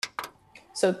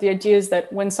So the idea is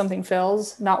that when something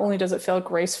fails, not only does it fail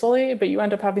gracefully, but you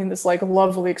end up having this like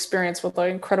lovely experience with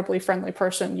an incredibly friendly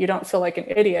person. You don't feel like an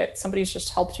idiot. Somebody's just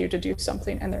helped you to do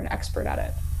something and they're an expert at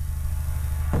it.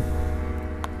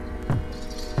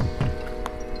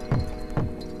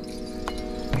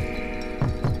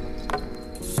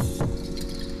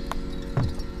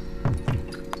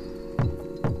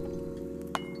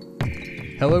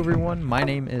 Hello everyone, my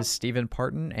name is Stephen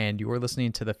Parton and you are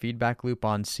listening to the Feedback Loop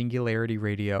on Singularity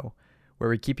Radio,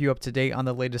 where we keep you up to date on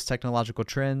the latest technological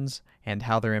trends and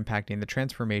how they're impacting the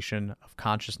transformation of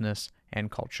consciousness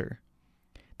and culture.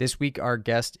 This week our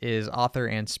guest is author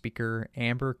and speaker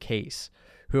Amber Case,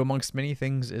 who amongst many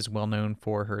things is well known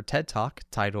for her TED Talk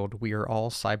titled We Are All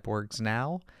Cyborgs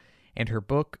Now and her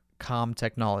book Calm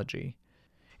Technology.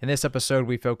 In this episode,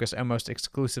 we focus almost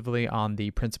exclusively on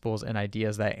the principles and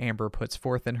ideas that Amber puts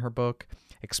forth in her book,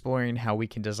 exploring how we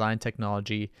can design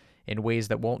technology in ways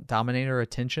that won't dominate our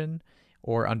attention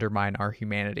or undermine our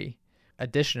humanity.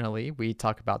 Additionally, we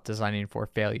talk about designing for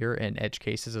failure in edge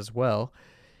cases as well,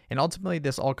 and ultimately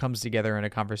this all comes together in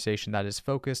a conversation that is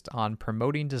focused on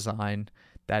promoting design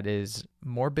that is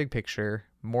more big picture,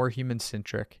 more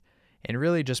human-centric, and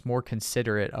really just more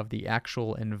considerate of the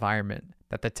actual environment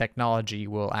that the technology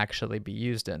will actually be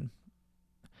used in.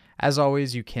 As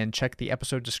always, you can check the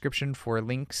episode description for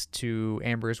links to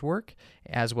Amber's work,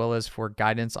 as well as for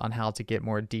guidance on how to get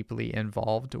more deeply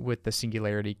involved with the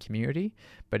Singularity community.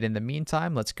 But in the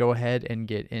meantime, let's go ahead and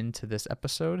get into this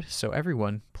episode. So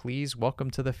everyone, please welcome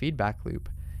to the Feedback Loop,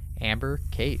 Amber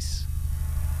Case.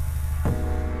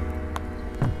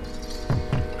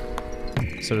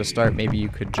 So to start, maybe you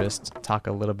could just talk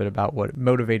a little bit about what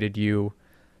motivated you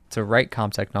to write Calm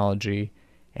Technology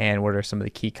and what are some of the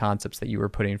key concepts that you were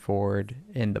putting forward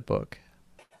in the book.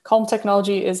 Calm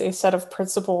Technology is a set of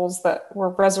principles that were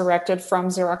resurrected from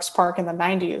Xerox PARC in the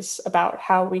 90s about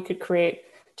how we could create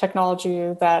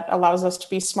technology that allows us to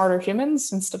be smarter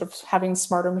humans instead of having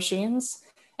smarter machines,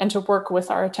 and to work with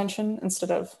our attention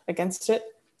instead of against it,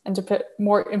 and to put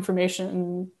more information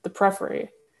in the periphery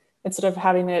instead of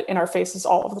having it in our faces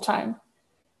all of the time.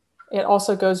 It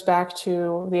also goes back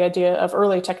to the idea of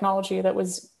early technology that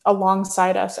was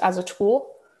alongside us as a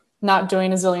tool, not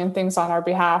doing a zillion things on our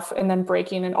behalf and then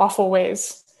breaking in awful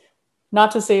ways.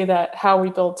 Not to say that how we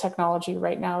build technology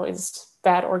right now is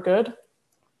bad or good.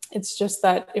 It's just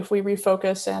that if we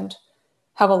refocus and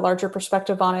have a larger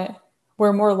perspective on it,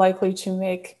 we're more likely to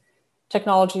make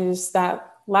technologies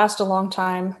that last a long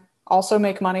time, also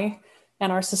make money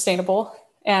and are sustainable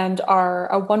and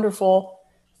are a wonderful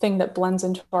thing that blends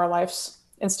into our lives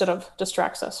instead of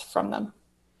distracts us from them.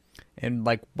 And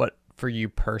like what for you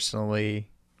personally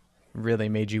really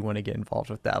made you want to get involved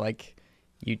with that? Like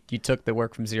you took the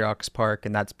work from Xerox PARC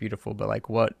and that's beautiful, but like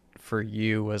what for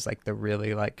you was like the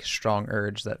really like strong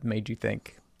urge that made you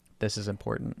think this is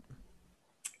important?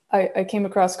 I came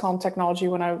across Calm Technology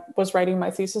when I was writing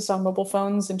my thesis on mobile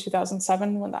phones in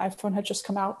 2007 when the iPhone had just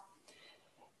come out.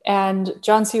 And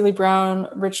John Seely Brown,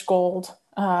 Rich Gold,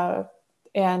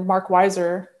 and Mark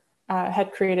Weiser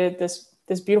had created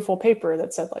this beautiful paper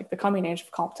that said like the coming age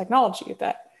of calm technology,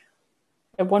 that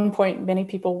at one point many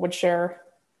people would share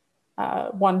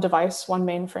one device, one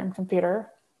mainframe computer,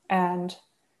 and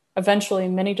eventually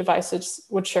many devices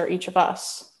would share each of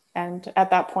us. And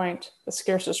at that point, the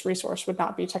scarcest resource would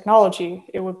not be technology,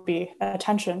 it would be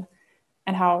attention,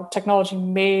 and how technology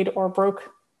made or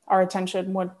broke our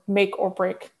attention would make or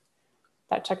break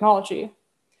that technology.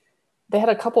 They had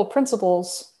a couple of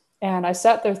principles, and I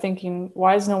sat there thinking,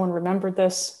 why has no one remembered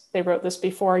this? They wrote this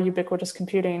before ubiquitous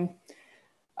computing.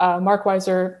 Mark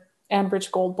Weiser and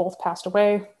Rich Gold both passed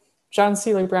away. John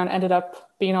Seely Brown ended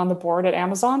up being on the board at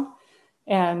Amazon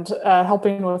and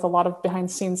helping with a lot of behind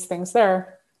the scenes things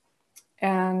there.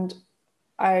 And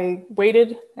I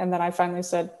waited, and then I finally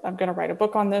said, I'm going to write a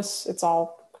book on this. It's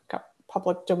all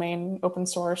public domain, open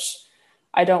source.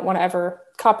 I don't want to ever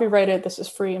copyright it. This is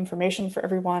free information for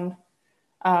everyone.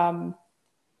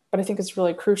 But I think it's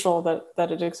really crucial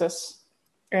that it exists.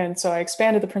 And so I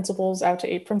expanded the principles out to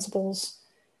 8 principles.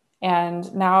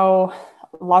 And now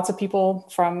lots of people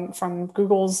from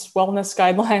Google's wellness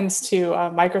guidelines to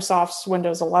Microsoft's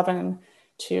Windows 11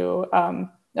 to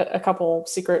a couple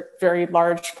secret, very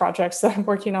large projects that I'm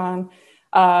working on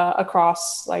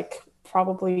across like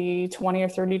probably 20 or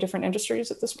 30 different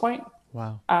industries at this point.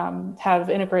 Wow. Have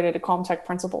integrated Calm Tech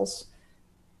principles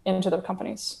into their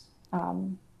companies.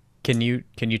 Can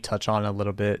you touch on a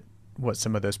little bit what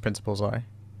some of those principles are?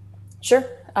 Sure.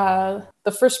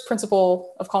 The first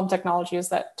principle of Calm Technology is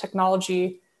that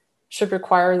technology should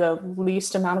require the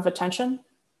least amount of attention.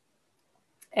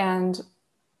 And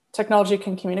technology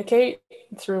can communicate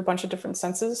through a bunch of different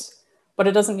senses, but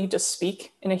it doesn't need to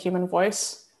speak in a human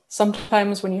voice.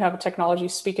 Sometimes when you have a technology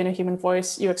speak in a human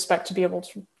voice, you expect to be able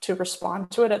to respond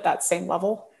to it at that same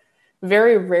level.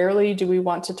 Very rarely do we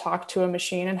want to talk to a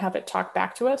machine and have it talk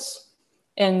back to us.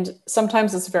 And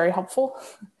sometimes it's very helpful,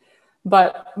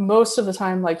 but most of the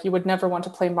time, like, you would never want to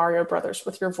play Mario Brothers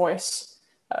with your voice.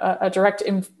 A direct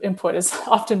input is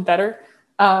often better,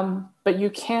 but you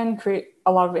can create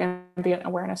a lot of ambient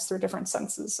awareness through different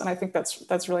senses. And I think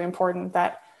that's really important,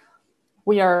 that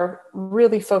we are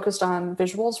really focused on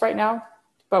visuals right now,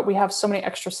 but we have so many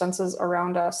extra senses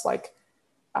around us, like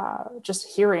just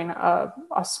hearing a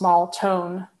small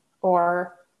tone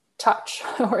or touch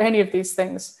or any of these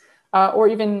things, or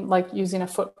even like using a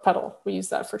foot pedal. We use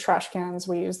that for trash cans.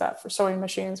 We use that for sewing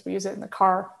machines. We use it in the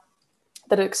car.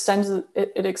 That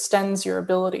it extends your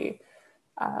ability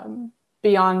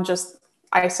beyond just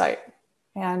eyesight.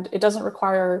 And it doesn't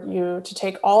require you to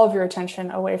take all of your attention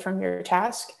away from your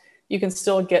task. You can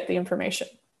still get the information.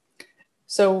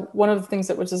 So one of the things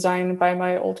that was designed by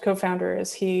my old co-founder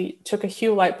is he took a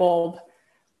Hue light bulb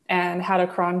and had a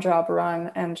cron job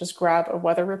run and just grab a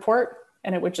weather report,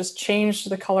 and it would just change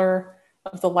the color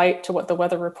of the light to what the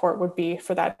weather report would be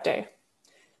for that day.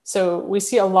 So we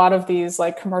see a lot of these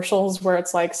like commercials where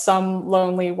it's like some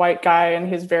lonely white guy in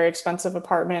his very expensive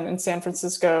apartment in San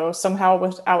Francisco, somehow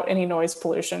without any noise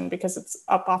pollution because it's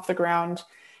up off the ground.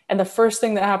 And the first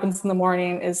thing that happens in the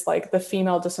morning is like the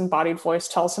female disembodied voice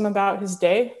tells him about his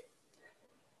day.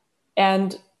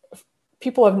 And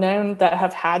people have known that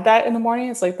have had that in the morning.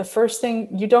 It's like the first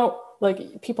thing, you don't,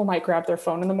 like, people might grab their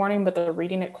phone in the morning, but they're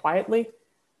reading it quietly.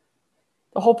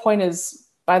 The whole point is,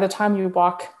 by the time you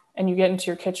walk and you get into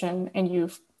your kitchen and you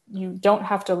don't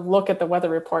have to look at the weather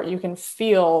report, you can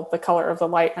feel the color of the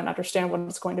light and understand what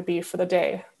it's going to be for the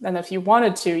day. And if you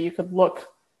wanted to, you could look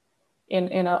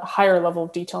in a higher level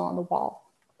of detail on the wall.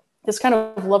 This kind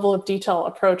of level of detail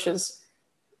approach is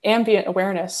ambient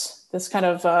awareness, this kind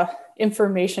of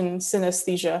information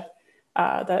synesthesia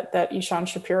that Ishan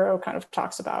Shapiro kind of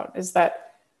talks about, is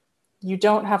that you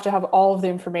don't have to have all of the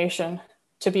information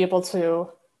to be able to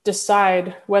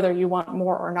decide whether you want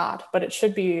more or not, but it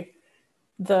should be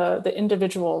the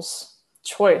individual's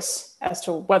choice as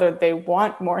to whether they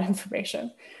want more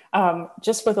information.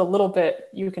 Just with a little bit,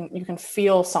 you can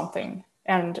feel something,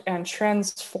 and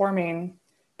transforming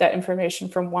that information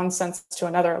from one sense to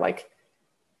another, like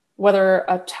whether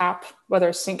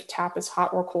a sink tap is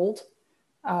hot or cold,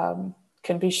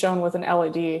 can be shown with an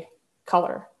LED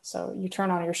color. So you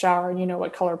turn on your shower and you know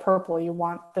what color purple you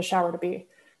want the shower to be,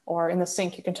 or in the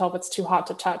sink, you can tell if it's too hot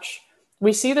to touch.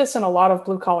 We see this in a lot of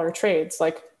blue collar trades,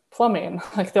 like plumbing,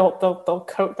 like they'll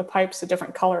coat the pipes a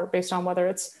different color based on whether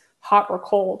it's hot or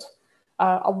cold.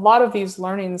 A lot of these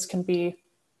learnings can be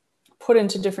put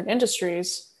into different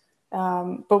industries,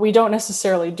 but we don't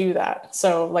necessarily do that.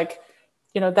 So like,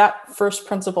 that first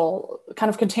principle kind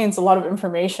of contains a lot of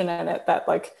information in it that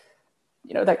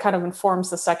that kind of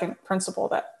informs the second principle,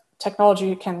 that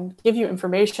technology can give you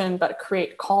information, but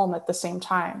create calm at the same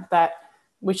time, that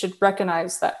we should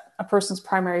recognize that a person's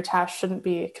primary task shouldn't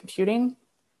be computing,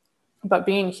 but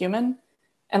being human,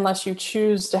 unless you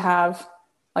choose to have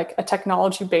like a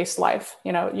technology-based life.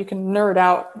 You can nerd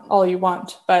out all you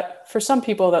want, but for some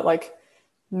people that like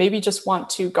maybe just want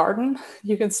to garden,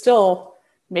 you can still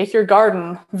make your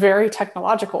garden very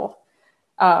technological.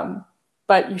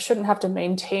 But you shouldn't have to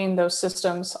maintain those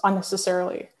systems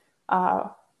unnecessarily.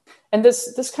 And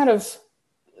this kind of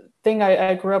thing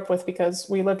I grew up with because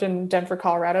we lived in Denver,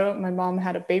 Colorado. My mom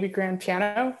had a baby grand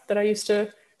piano that I used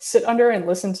to sit under and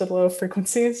listen to the low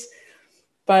frequencies.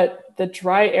 But the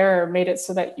dry air made it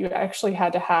so that you actually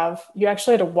had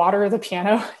to water the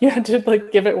piano. You had to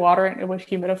like give it water and it would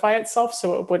humidify itself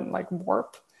so it wouldn't like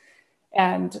warp.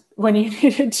 And when you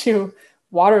needed to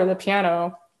water the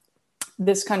piano,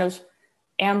 this kind of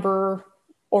amber,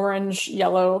 orange,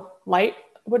 yellow light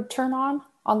would turn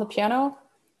on the piano.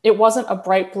 It wasn't a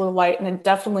bright blue light, and it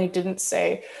definitely didn't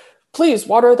say, please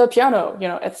water the piano,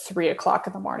 at 3:00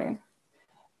 in the morning.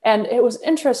 And it was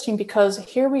interesting because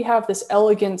here we have this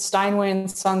elegant Steinway &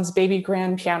 Sons baby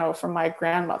grand piano from my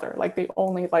grandmother, like the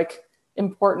only like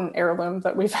important heirloom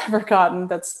that we've ever gotten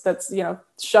that's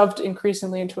shoved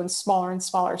increasingly into a smaller and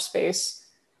smaller space.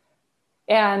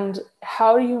 And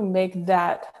how do you make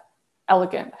that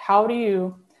elegant? How do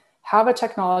you have a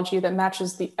technology that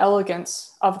matches the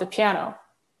elegance of the piano?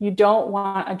 You don't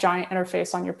want a giant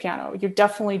interface on your piano. You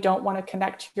definitely don't want to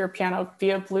connect your piano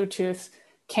via Bluetooth,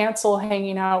 cancel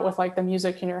hanging out with like the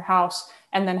music in your house,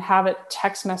 and then have it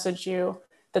text message you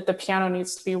that the piano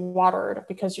needs to be watered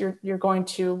because you're going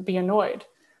to be annoyed.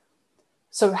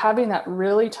 So having that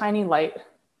really tiny light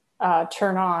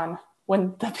turn on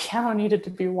when the piano needed to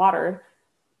be watered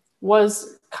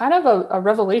was kind of a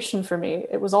revelation for me.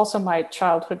 It was also my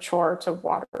childhood chore to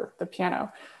water the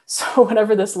piano. So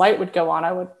whenever this light would go on,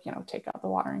 I would, take out the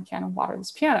watering can and water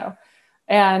this piano.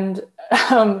 And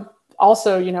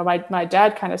also, my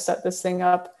dad kind of set this thing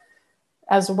up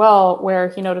as well, where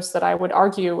he noticed that I would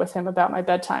argue with him about my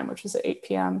bedtime, which was at 8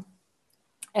 p.m.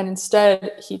 And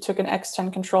instead, he took an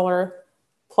X10 controller,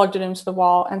 plugged it into the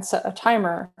wall, and set a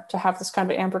timer to have this kind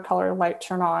of amber color light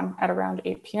turn on at around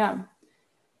 8 p.m.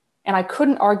 And I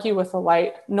couldn't argue with the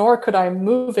light, nor could I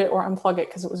move it or unplug it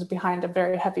because it was behind a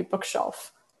very heavy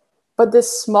bookshelf. But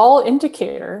this small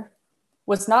indicator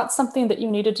was not something that you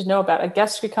needed to know about. A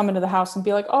guest could come into the house and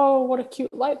be like, oh, what a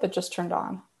cute light that just turned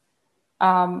on.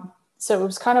 So it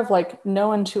was kind of like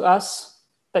known to us,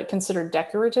 but considered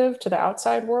decorative to the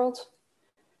outside world.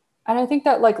 And I think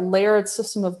that like layered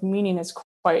system of meaning is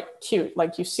quite cute.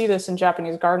 Like you see this in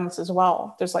Japanese gardens as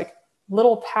well. There's like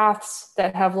little paths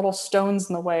that have little stones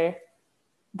in the way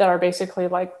that are basically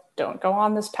like, don't go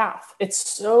on this path. It's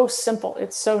so simple.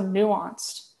 It's so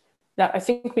nuanced that I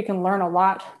think we can learn a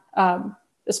lot,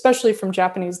 especially from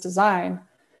Japanese design,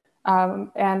 and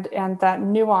that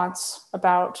nuance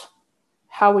about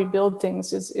how we build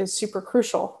things is super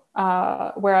crucial.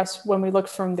 Whereas when we look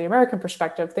from the American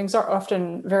perspective, things are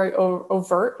often very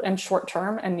overt and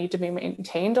short-term and need to be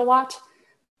maintained a lot.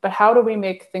 But how do we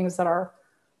make things that are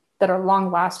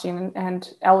long-lasting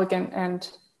and elegant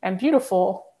and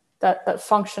beautiful that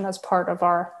function as part of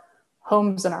our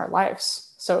homes and our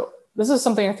lives? So this is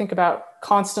something I think about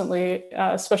constantly,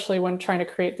 especially when trying to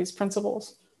create these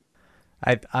principles.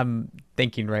 I'm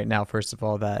thinking right now, first of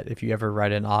all, that if you ever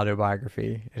write an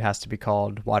autobiography, it has to be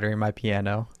called Watering My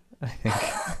Piano. I think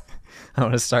I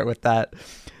want to start with that.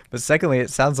 But secondly, it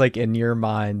sounds like in your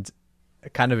mind,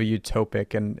 kind of a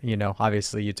utopic, and,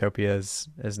 obviously utopia is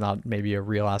not maybe a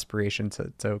real aspiration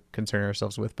to concern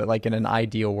ourselves with, but like in an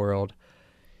ideal world,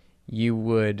 you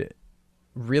would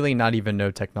really not even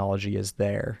know technology is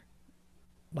there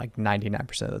like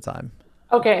 99% of the time.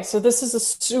 Okay, so this is a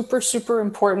super, super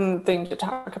important thing to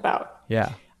talk about.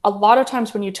 Yeah. A lot of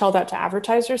times when you tell that to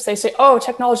advertisers, they say, oh,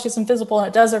 technology is invisible and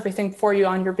it does everything for you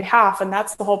on your behalf. And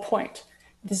that's the whole point.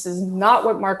 This is not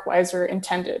what Mark Weiser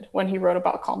intended when he wrote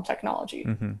about calm technology.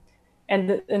 Mm-hmm. And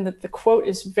the quote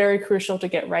is very crucial to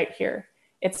get right here.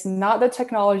 It's not that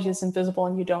technology is invisible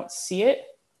and you don't see it.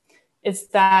 It's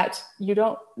that you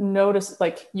don't notice,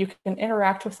 like you can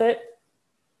interact with it.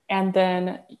 And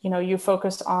then, you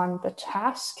focus on the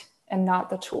task and not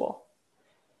the tool.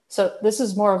 So this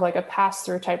is more of like a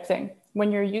pass-through type thing.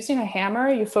 When you're using a hammer,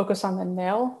 you focus on the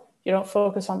nail. You don't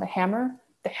focus on the hammer.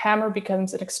 The hammer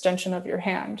becomes an extension of your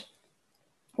hand.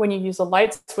 When you use a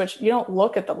light switch, you don't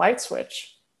look at the light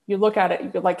switch. You look at it, you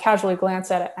could like casually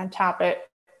glance at it and tap it,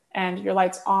 and your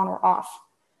light's on or off.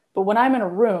 But when I'm in a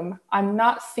room, I'm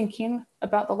not thinking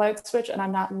about the light switch and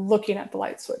I'm not looking at the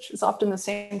light switch. It's often the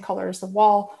same color as the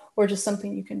wall or just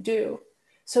something you can do.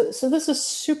 So this is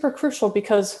super crucial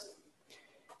because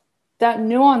that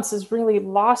nuance is really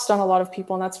lost on a lot of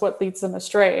people, and that's what leads them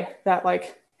astray, that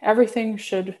like everything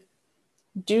should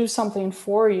do something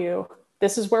for you.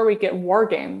 This is where we get war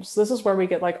games. This is where we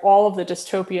get like all of the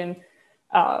dystopian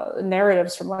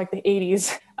narratives from like the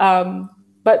 80s.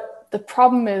 But the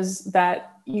problem is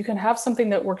that you can have something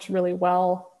that works really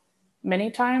well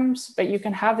many times, but you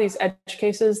can have these edge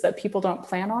cases that people don't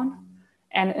plan on.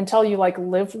 And until you like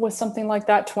live with something like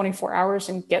that 24 hours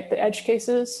and get the edge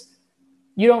cases,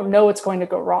 you don't know it's going to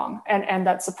go wrong. And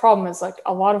that's the problem, is like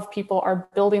a lot of people are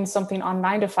building something on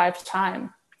 9 to 5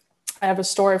 time. I have a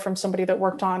story from somebody that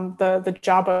worked on the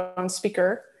Jawbone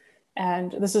speaker.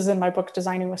 And this is in my book,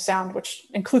 Designing with Sound, which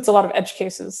includes a lot of edge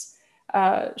cases.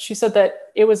 She said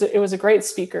that it was a great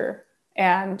speaker,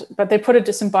 but they put a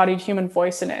disembodied human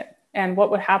voice in it. And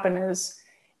what would happen is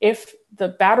if the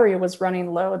battery was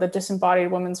running low, the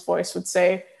disembodied woman's voice would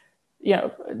say,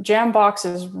 Jambox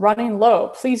is running low,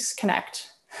 please connect.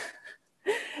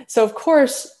 So of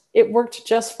course it worked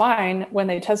just fine when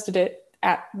they tested it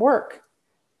at work.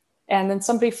 And then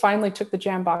somebody finally took the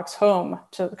Jambox home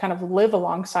to kind of live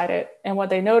alongside it. And what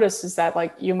they noticed is that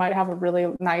like you might have a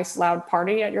really nice loud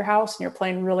party at your house and you're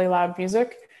playing really loud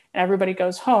music and everybody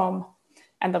goes home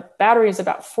and the battery is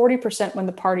about 40% when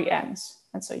the party ends.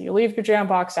 And so you leave your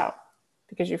Jambox out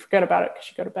because you forget about it because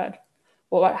you go to bed.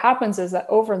 Well, what happens is that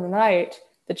over the night,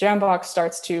 the Jambox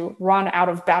starts to run out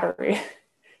of battery.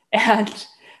 And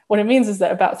what it means is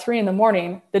that about 3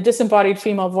 a.m, the disembodied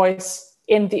female voice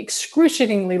in the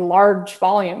excruciatingly large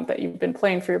volume that you've been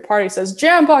playing for your party says,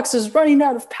 Jambox is running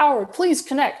out of power, please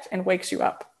connect, and wakes you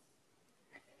up.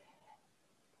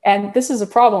 And this is a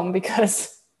problem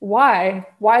because why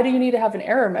do you need to have an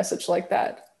error message like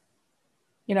that?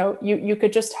 You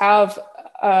could just have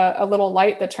a little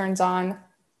light that turns on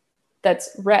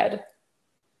that's red.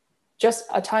 Just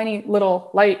a tiny little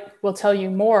light will tell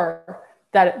you more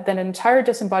than an entire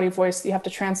disembodied voice that you have to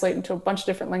translate into a bunch of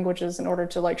different languages in order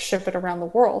to like ship it around the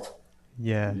world.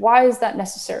 Yeah. Why is that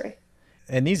necessary?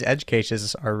 And these edge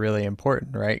cases are really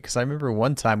important, right? Because I remember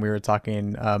one time we were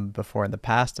talking before in the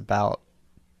past about,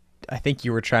 I think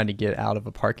you were trying to get out of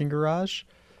a parking garage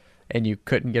and you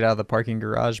couldn't get out of the parking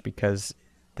garage because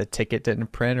the ticket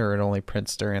didn't print, or it only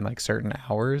prints during like certain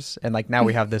hours. And like now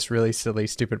we have this really silly,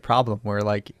 stupid problem where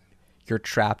like you're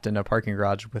trapped in a parking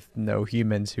garage with no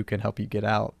humans who can help you get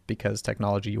out because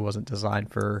technology wasn't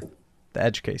designed for the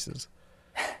edge cases.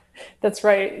 That's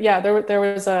right. Yeah, there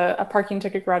was a parking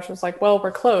ticket garage that was like, well,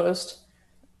 we're closed.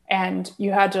 And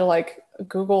you had to like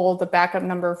Google the backup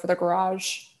number for the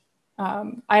garage.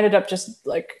 I ended up just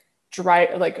like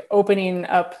opening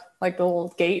up like the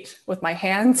little gate with my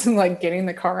hands and like getting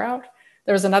the car out.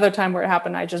 There was another time where it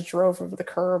happened. I just drove over the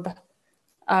curb.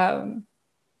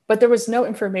 But there was no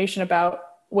information about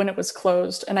when it was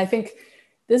closed. And I think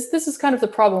this is kind of the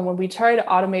problem when we try to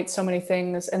automate so many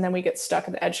things and then we get stuck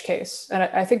in the edge case. And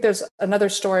I think there's another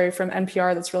story from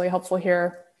NPR that's really helpful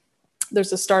here.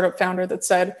 There's a startup founder that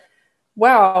said,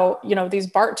 wow, these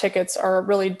BART tickets are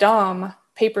really dumb.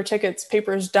 Paper tickets,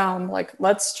 paper is dumb. Like,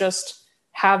 let's just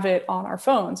have it on our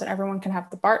phones and everyone can have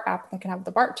the BART app and they can have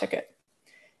the BART ticket.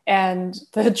 And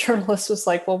the journalist was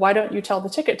like, well, why don't you tell the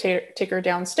ticket taker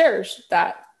downstairs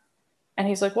that? And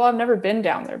he's like, well, I've never been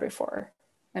down there before.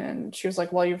 And she was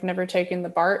like, well, you've never taken the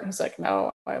BART? And he's like,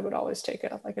 no, I would always take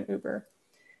it like an Uber.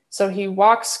 So he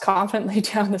walks confidently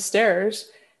down the stairs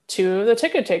to the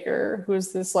ticket taker, who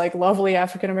is this like lovely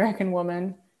African-American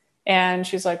woman. And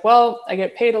she's like, well, I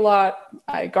get paid a lot,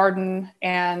 I garden,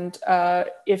 and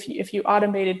if you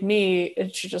automated me,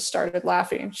 and she just started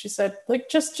laughing. She said, like,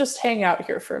 just hang out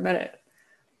here for a minute.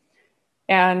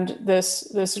 And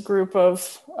this group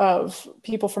of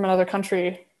people from another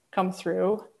country come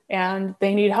through and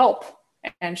they need help.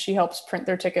 And she helps print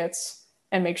their tickets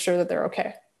and make sure that they're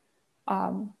okay.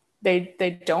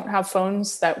 They don't have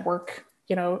phones that work,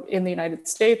 in the United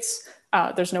States.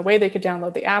 There's no way they could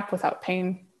download the app without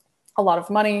paying a lot of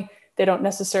money. They don't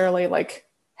necessarily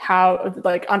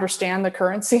understand the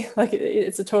currency. Like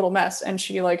it's a total mess. And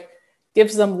she like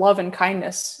gives them love and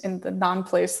kindness in the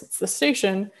non-place that's the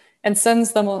station and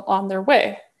sends them on their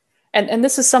way. And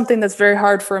this is something that's very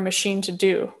hard for a machine to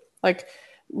do. Like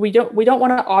we don't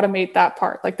want to automate that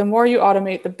part. Like the more you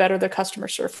automate, the better the customer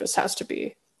service has to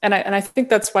be. And I think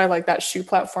that's why like that shoe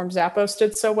platform Zappos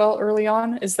did so well early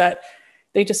on, is that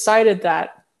they decided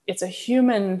that it's a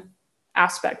human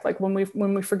aspect. Like when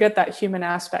we forget that human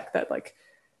aspect, that like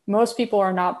most people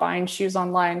are not buying shoes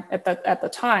online at the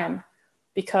time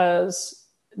because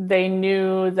they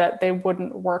knew that they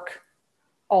wouldn't work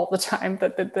all the time,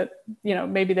 that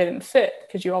maybe they didn't fit,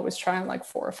 because you always try on like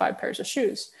 4 or 5 pairs of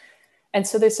shoes. And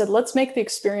so they said, let's make the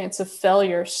experience of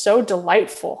failure so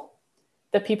delightful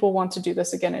that people want to do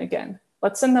this again and again.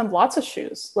 Let's send them lots of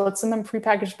shoes. Let's send them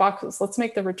prepackaged boxes. Let's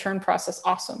make the return process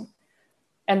awesome.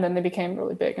 And then they became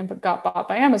really big and got bought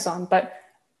by Amazon. But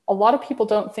a lot of people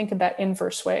don't think in that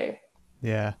inverse way.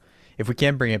 Yeah. If we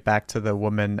can bring it back to the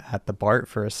woman at the BART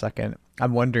for a second,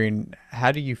 I'm wondering,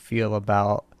 how do you feel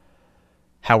about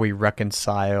how we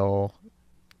reconcile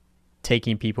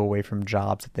taking people away from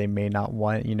jobs that they may not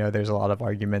want? There's a lot of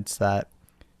arguments that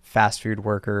fast food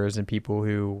workers and people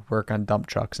who work on dump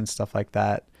trucks and stuff like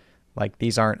that, like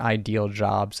these aren't ideal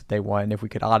jobs that they want. And if we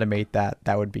could automate that,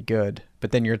 that would be good.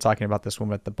 But then you're talking about this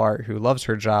woman at the BART who loves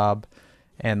her job,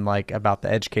 and like about the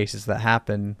edge cases that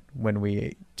happen when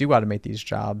we do automate these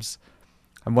jobs.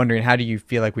 I'm wondering, how do you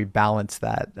feel like we balance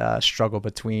that struggle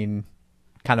between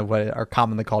kind of what are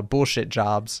commonly called bullshit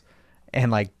jobs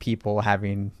and like people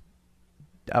having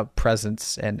a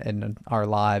presence in our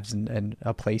lives and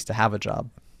a place to have a job?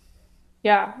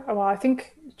 Yeah, well, I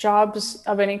think jobs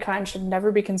of any kind should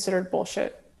never be considered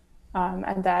bullshit,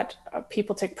 and that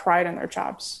people take pride in their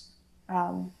jobs,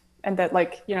 and that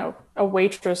like, a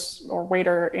waitress or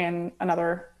waiter in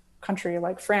another country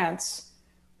like France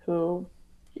who,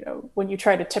 when you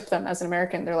try to tip them as an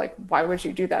American, they're like, why would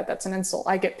you do that? That's an insult.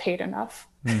 I get paid enough.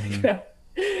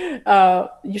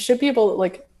 Mm-hmm. You should be able to,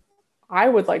 like, I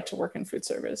would like to work in food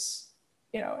service,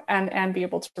 and be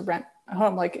able to rent a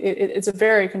home. Like it's a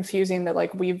very confusing that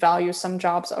like we value some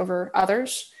jobs over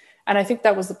others. And I think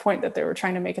that was the point that they were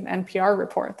trying to make in the NPR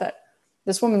report, that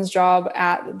this woman's job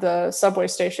at the subway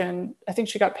station, I think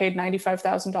she got paid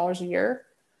 $95,000 a year.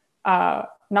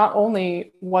 not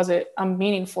only was it a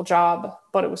meaningful job,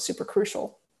 but it was super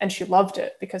crucial. And she loved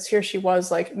it because here she was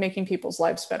like making people's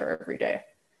lives better every day,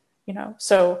 you know?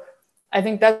 So I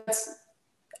think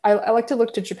I like to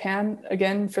look to Japan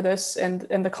again for this, and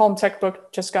the Calm Tech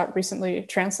book just got recently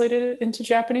translated into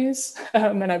Japanese.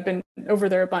 And I've been over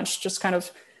there a bunch, just kind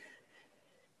of,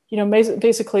 you know,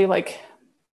 basically like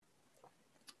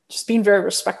just being very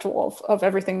respectful of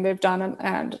everything they've done,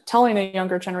 and telling a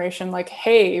younger generation, like,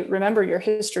 hey, remember your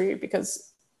history,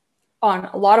 because on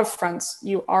a lot of fronts,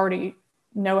 you already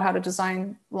know how to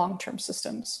design long-term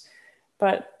systems.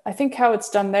 But I think how it's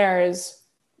done there is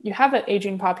you have an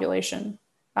aging population.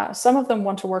 Some of them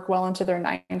want to work well into their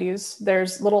 90s.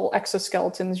 There's little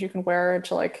exoskeletons you can wear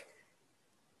to like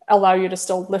allow you to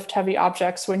still lift heavy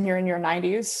objects when you're in your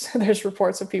 90s. There's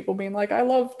reports of people being like, I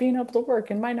love being able to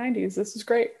work in my 90s. This is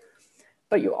great.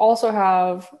 But you also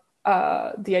have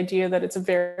the idea that it's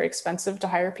very expensive to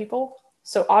hire people.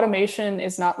 So automation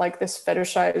is not like this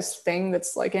fetishized thing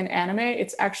that's like in anime.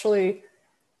 It's actually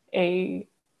a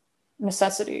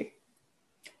necessity.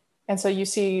 And so you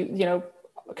see, you know,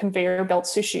 conveyor belt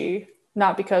sushi,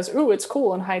 not because, ooh, it's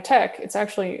cool and high tech. It's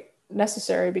actually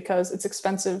necessary because it's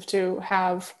expensive to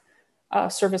have a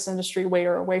service industry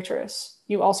waiter or waitress.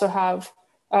 You also have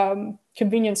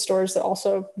convenience stores that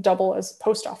also double as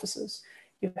post offices.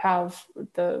 You have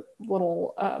the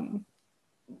little,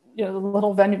 you know, the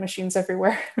little vending machines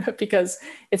everywhere because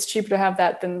it's cheaper to have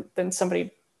that than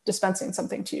somebody dispensing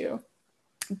something to you.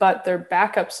 But their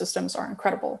backup systems are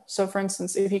incredible. So for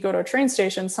instance, if you go to a train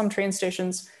station, some train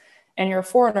stations, and you're a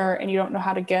foreigner and you don't know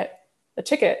how to get the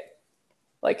ticket,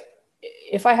 like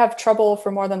if I have trouble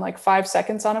for more than like 5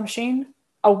 seconds on a machine,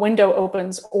 a window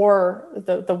opens or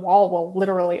the wall will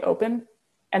literally open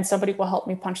and somebody will help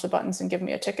me punch the buttons and give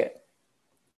me a ticket.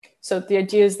 So the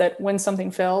idea is that when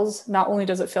something fails, not only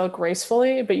does it fail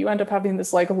gracefully, but you end up having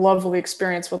this like lovely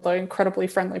experience with an incredibly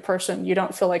friendly person. You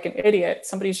don't feel like an idiot.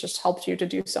 Somebody's just helped you to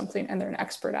do something and they're an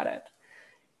expert at it.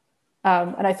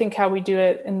 And I think how we do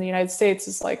it in the United States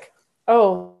is like,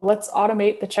 oh, let's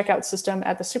automate the checkout system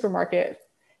at the supermarket.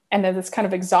 And then this kind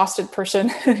of exhausted person,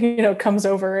 you know, comes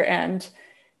over and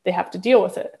they have to deal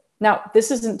with it. Now, this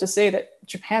isn't to say that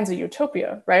Japan's a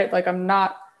utopia, right? Like I'm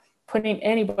not putting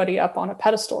anybody up on a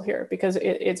pedestal here because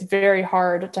it's very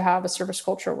hard to have a service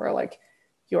culture where like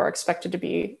you are expected to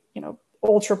be, you know,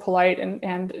 ultra polite and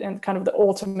kind of the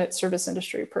ultimate service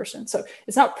industry person. So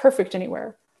it's not perfect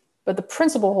anywhere, but the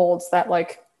principle holds that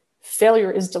like failure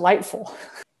is delightful.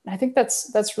 I think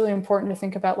that's really important to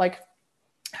think about, like,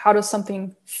 how does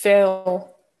something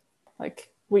fail? Like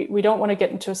we don't want to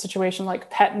get into a situation like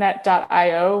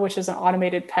petnet.io, which is an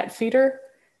automated pet feeder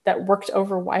that worked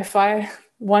over Wi-Fi.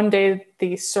 One day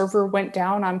the server went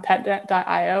down on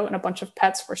petnet.io and a bunch of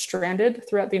pets were stranded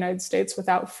throughout the United States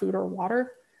without food or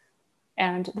water.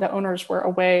 And the owners were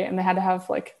away and they had to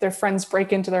have like their friends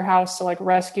break into their house to like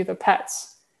rescue the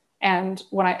pets. And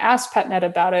when I asked PetNet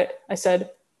about it, I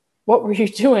said, what were you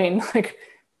doing? Like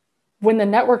when the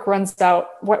network runs out,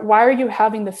 why are you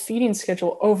having the feeding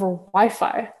schedule over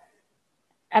Wi-Fi?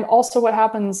 And also what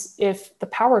happens if the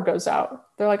power goes out?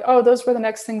 They're like, oh, those were the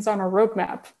next things on our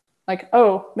roadmap. Like,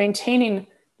 oh, maintaining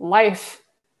life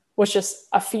was just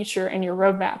a feature in your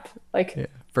roadmap.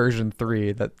 Like version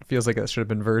 3, that feels like that should have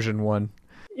been version 1.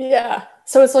 Yeah.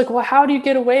 So it's like, well, how do you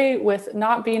get away with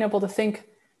not being able to think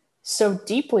so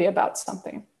deeply about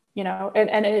something, you know?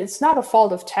 And it's not a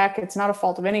fault of tech. It's not a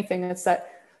fault of anything. It's that,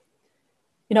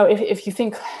 you know, if you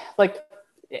think like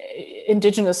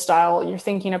indigenous style, you're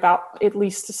thinking about at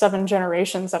least 7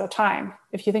 generations at a time.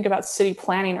 If you think about city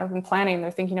planning, urban planning,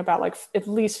 they're thinking about like at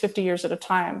least 50 years at a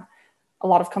time. A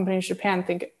lot of companies in Japan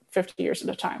think 50 years at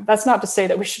a time. That's not to say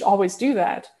that we should always do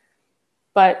that.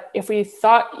 But if we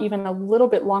thought even a little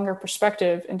bit longer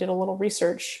perspective and did a little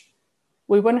research,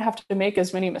 we wouldn't have to make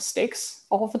as many mistakes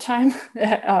all the time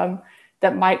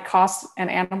that might cost an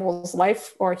animal's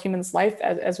life or a human's life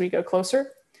as we go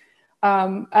closer.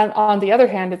 And on the other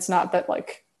hand, it's not that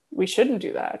like we shouldn't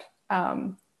do that,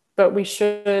 but we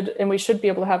should be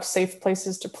able to have safe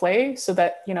places to play so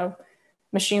that, you know,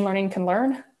 machine learning can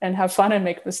learn and have fun and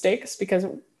make mistakes, because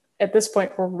at this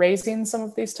point we're raising some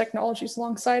of these technologies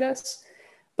alongside us.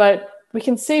 But we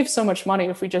can save so much money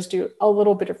if we just do a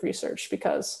little bit of research,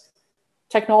 because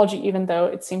technology, even though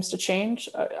it seems to change,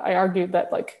 I argue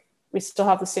that like we still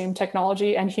have the same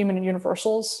technology and human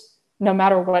universals, no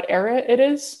matter what era it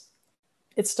is.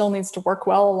 It still needs to work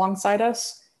well alongside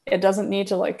us. It doesn't need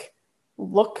to like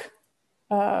look,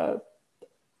 you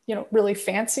know, really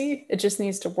fancy. It just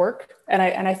needs to work. And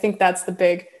I think that's the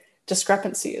big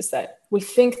discrepancy, is that we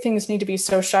think things need to be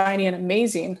so shiny and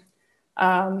amazing.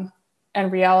 And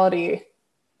reality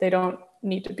they don't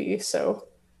need to be so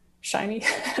shiny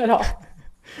at all.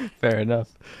 Fair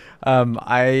enough.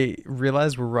 I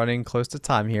realize we're running close to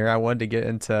time here. I wanted to get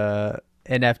into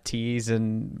NFTs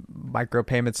and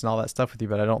micropayments and all that stuff with you,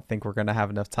 but I don't think we're going to have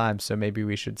enough time. So maybe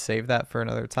we should save that for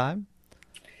another time.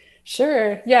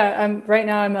 Sure. Yeah. Right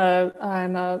now I'm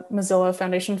a Mozilla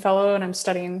Foundation Fellow, and I'm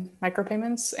studying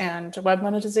micropayments and web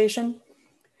monetization.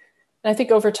 And I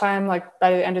think over time, like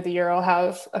by the end of the year, I'll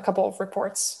have a couple of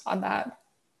reports on that.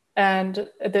 And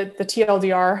the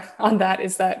TLDR on that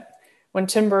is that when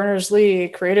Tim Berners-Lee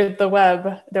created the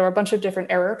web, there were a bunch of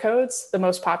different error codes. The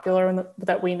most popular one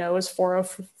that we know is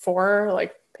 404,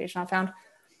 like page not found.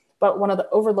 But one of the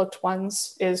overlooked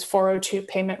ones is 402,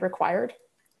 payment required.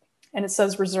 And it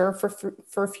says reserved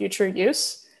for future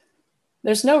use.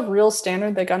 There's no real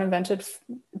standard that got invented,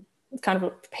 kind of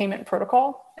a payment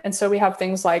protocol. And so we have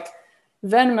things like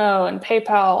Venmo and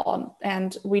PayPal,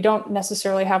 and we don't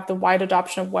necessarily have the wide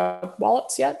adoption of web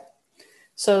wallets yet.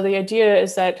 So the idea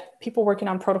is that people working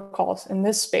on protocols in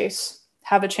this space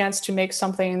have a chance to make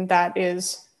something that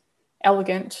is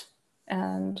elegant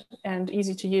and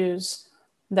easy to use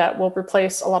that will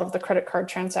replace a lot of the credit card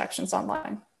transactions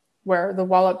online, where the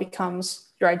wallet becomes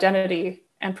your identity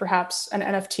and perhaps an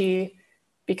NFT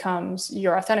becomes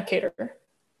your authenticator.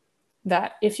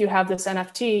 That if you have this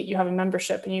NFT, you have a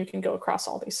membership and you can go across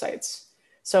all these sites.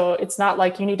 So it's not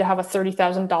like you need to have a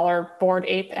 $30,000 Bored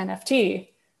Ape NFT,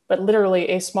 but literally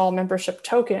a small membership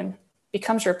token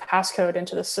becomes your passcode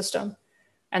into the system.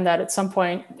 And that at some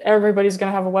point, everybody's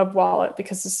going to have a web wallet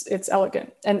because it's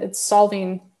elegant. And it's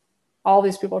solving all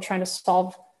these people trying to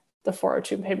solve the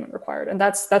 402 payment required. And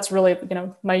that's really,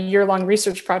 my year-long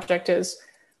research project is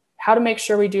how to make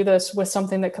sure we do this with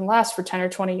something that can last for 10 or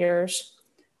 20 years,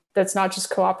 that's not just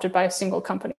co-opted by a single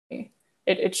company.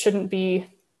 It shouldn't be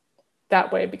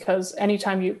that way, because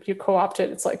anytime you co-opt it,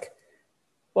 it's like,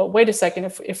 well, wait a second,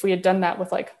 if we had done that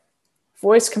with like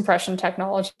voice compression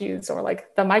technologies or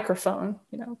like the microphone,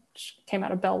 which came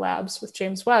out of Bell Labs with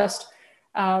James West,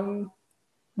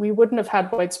 we wouldn't have had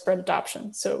widespread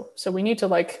adoption. So we need to,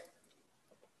 like,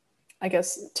 I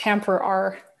guess, tamper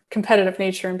our competitive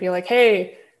nature and be like,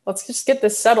 hey, let's just get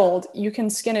this settled. You can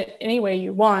skin it any way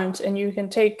you want and you can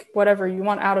take whatever you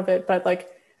want out of it, but like,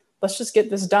 let's just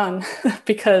get this done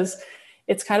because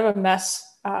it's kind of a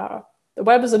mess. The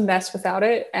web is a mess without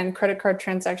it, and credit card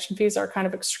transaction fees are kind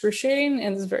of excruciating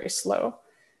and it's very slow.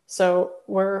 So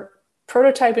we're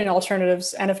prototyping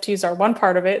alternatives. NFTs are one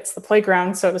part of it. It's the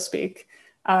playground, so to speak.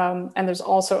 And there's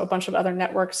also a bunch of other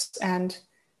networks and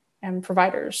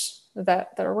providers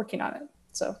that are working on it.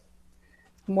 So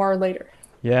more later.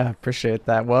 Yeah, appreciate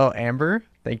that. Well, Amber,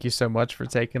 thank you so much for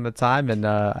taking the time. And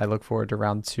I look forward to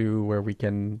round 2 where we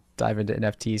can dive into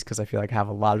NFTs, because I feel like I have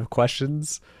a lot of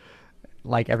questions,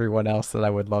 like everyone else, that I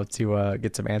would love to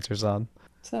get some answers on.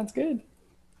 Sounds good.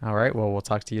 All right. Well, we'll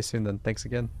talk to you soon then. Thanks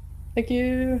again. Thank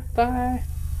you. Bye.